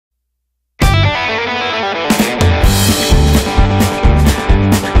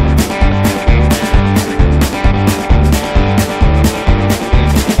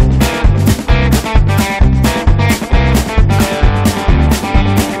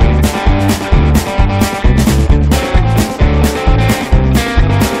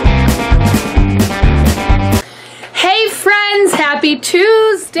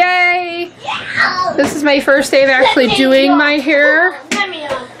Wednesday. This is my first day of actually doing my hair.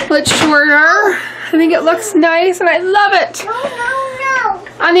 It's shorter. I think it looks nice and I love it.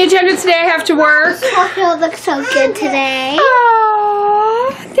 No. On the agenda today I have to work. Your hair looks so good today.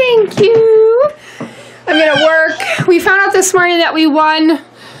 Oh, thank you. I'm going to work. We found out this morning that we won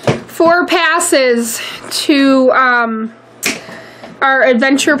 4 passes to our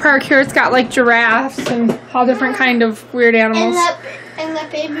adventure park here. It's got like giraffes and all different kind of weird animals. And the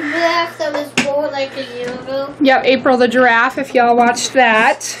baby giraffe that was born like a year ago. Yep, April the giraffe, if y'all watched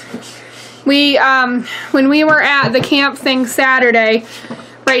that. We, when we were at the camp thing Saturday,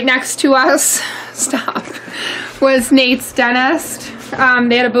 right next to us, was Nate's dentist.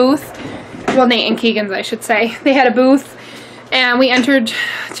 They had a booth. Well, Nate and Keegan's, I should say. They had a booth, and we entered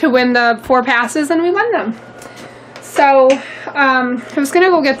to win the 4 passes, and we won them. So, I was going to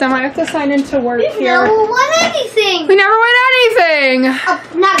go get them. I have to sign into work here. We never won anything. We never won anything.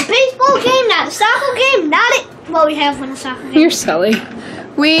 Not a baseball game, not a soccer game, well, we have won a soccer game. You're silly.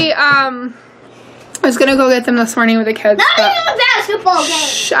 I was going to go get them this morning with the kids. Not even a basketball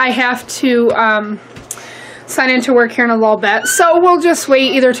game. I have to sign into work here in a little bit. So we'll just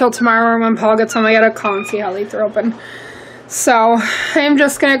wait either till tomorrow or when Paul gets home. I got to call and see how late they're open. So I'm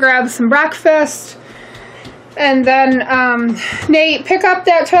just going to grab some breakfast. And then, Nate, pick up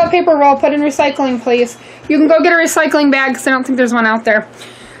that toilet paper roll, put in recycling, please. You can go get a recycling bag because I don't think there's one out there.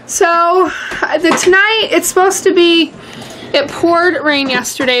 So, tonight, it's supposed to be, it poured rain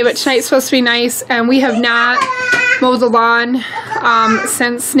yesterday, but tonight's supposed to be nice. And we have not mowed the lawn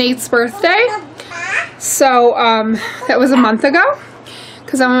since Nate's birthday. So, that was a month ago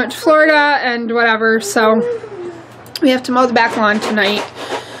because I went to Florida and whatever. So, we have to mow the back lawn tonight.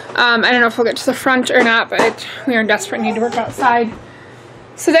 I don't know if we'll get to the front or not, but we are in desperate need to work outside.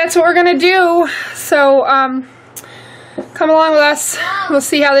 So that's what we're going to do. So, come along with us. We'll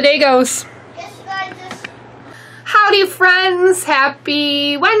see how the day goes. Howdy, friends.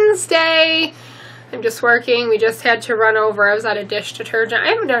 Happy Wednesday. I'm just working. We just had to run over. I was out of dish detergent. I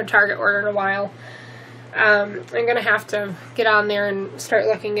haven't done a Target order in a while. I'm going to have to get on there and start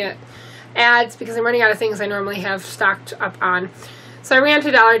looking at ads because I'm running out of things I normally have stocked up on. So I ran to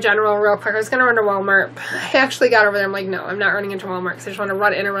Dollar General real quick. I was going to run to Walmart. I actually got over there. I'm like, no, I'm not running into Walmart because I just want to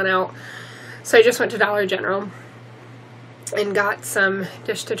run in and run out. So I just went to Dollar General and got some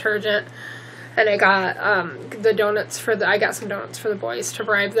dish detergent. And I got the donuts I got some donuts for the boys to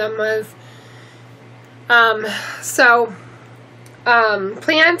bribe them with.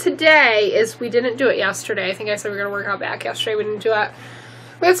 Plan today is we didn't do it yesterday. I think I said we were going to work out back yesterday. We didn't do it.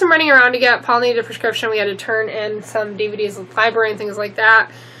 We had some running around to get. Paul needed a prescription. We had to turn in some DVDs of the library and things like that.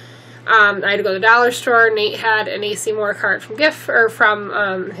 I had to go to the dollar store. Nate had an AC Moore card from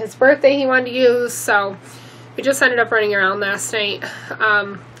from his birthday he wanted to use. So we just ended up running around last night.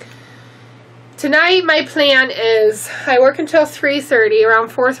 Tonight my plan is I work until 3:30. Around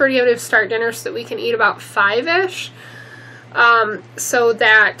 4:30 I would start dinner so that we can eat about 5-ish. So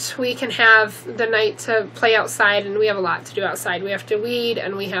that we can have the night to play outside, and we have a lot to do outside. We have to weed,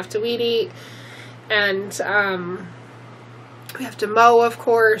 and we have to weed eat, and we have to mow, of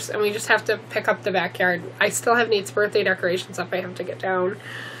course, and we just have to pick up the backyard. I still have Nate's birthday decorations up I have to get down,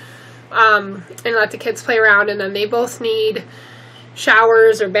 and let the kids play around, and then they both need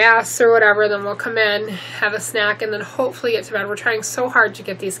showers or baths or whatever. Then we'll come in, have a snack, and then hopefully get to bed. We're trying so hard to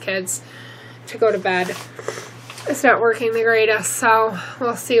get these kids to go to bed. It's not working the greatest, so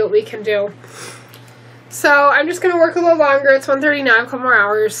we'll see what we can do. So I'm just going to work a little longer. It's 1:30 now, a couple more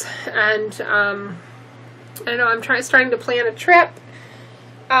hours, and I don't know, I'm starting to plan a trip,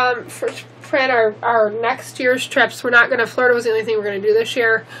 plan our next year's trips. We're not going to, Florida was the only thing we're going to do this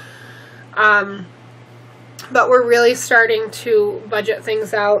year, but we're really starting to budget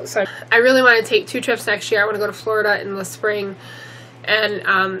things out. So I really want to take 2 trips next year. I want to go to Florida in the spring, and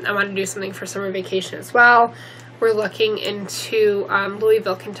I want to do something for summer vacation as well. We're looking into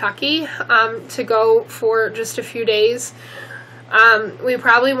Louisville, Kentucky to go for just a few days. We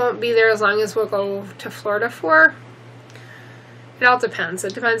probably won't be there as long as we'll go to Florida for. It all depends.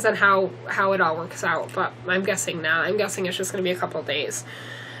 It depends on how it all works out, but I'm guessing not. I'm guessing it's just going to be a couple of days.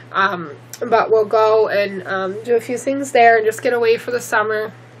 But we'll go and do a few things there and just get away for the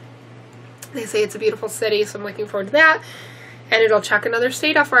summer. They say it's a beautiful city, so I'm looking forward to that. And it'll check another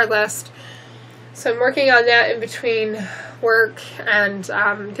state off our list. So I'm working on that in between work and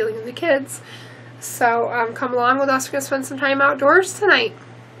dealing with the kids. So come along with us. We're going to spend some time outdoors tonight.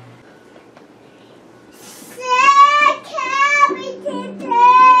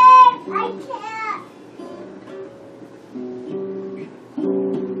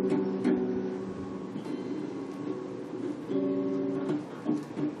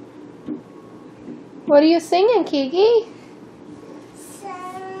 What are you singing, Kiki?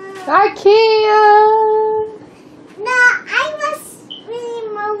 I can't. No, I was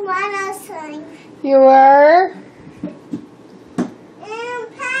reading Moana song. You were? And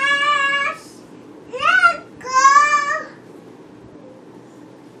pass, let go.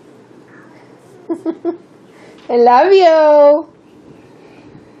 I love you.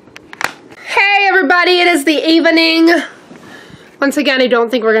 Hey everybody, it is the evening. Once again, I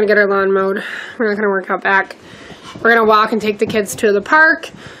don't think we're going to get our lawn mowed. We're not going to work out back. We're going to walk and take the kids to the park.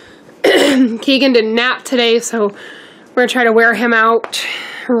 Keegan didn't nap today, so we're going to try to wear him out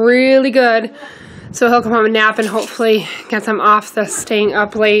really good. So he'll come home and nap and hopefully get them off the staying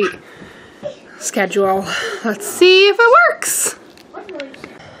up late schedule. Let's see if it works.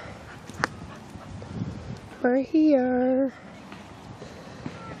 We're here.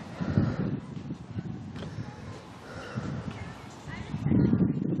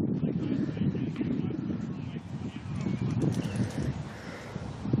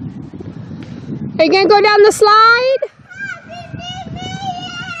 Are you gonna go down the slide?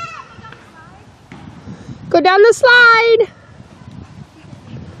 Go down the slide.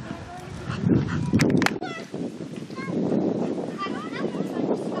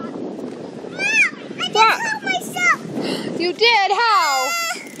 What? You did? How?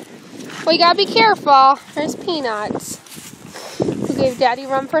 Well, you gotta be careful. There's Peanuts. Who gave Daddy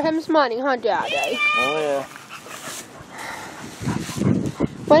run for him's money, huh, Daddy? Oh, yeah.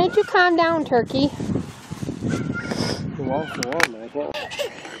 Why don't you calm down, Turkey?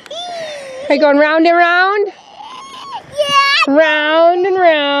 Are you going round and round? Yeah. Round and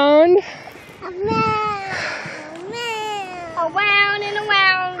round. Around and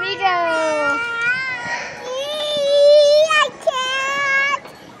around we go. I can't.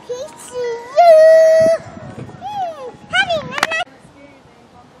 He's you. Honey, Mama.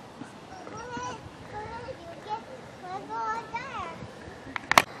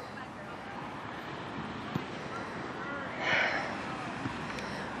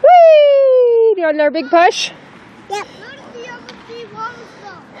 Whee! Do you want another big push? Yep.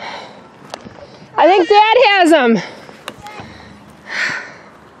 I think Dad has them.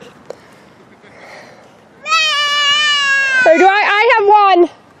 Or do I have one.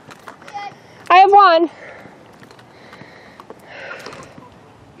 I have one.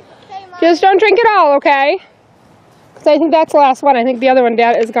 Just don't drink it all, okay? Because I think that's the last one. I think the other one,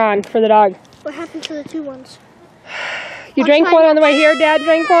 Dad, is gone for the dog. What happened to the two ones? You drank one on the way here, Dad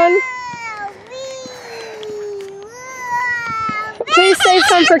drank one? Please save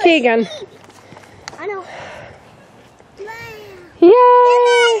some for Keegan. I know.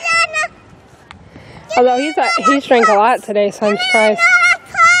 Yay! Although he's drank a lot today, so I'm surprised.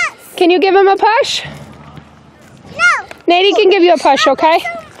 Can you give him a push? No. Nadie can give you a push, okay?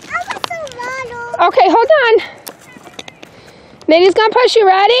 Okay, hold on. Nadie's gonna push you.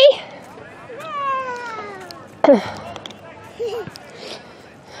 Ready?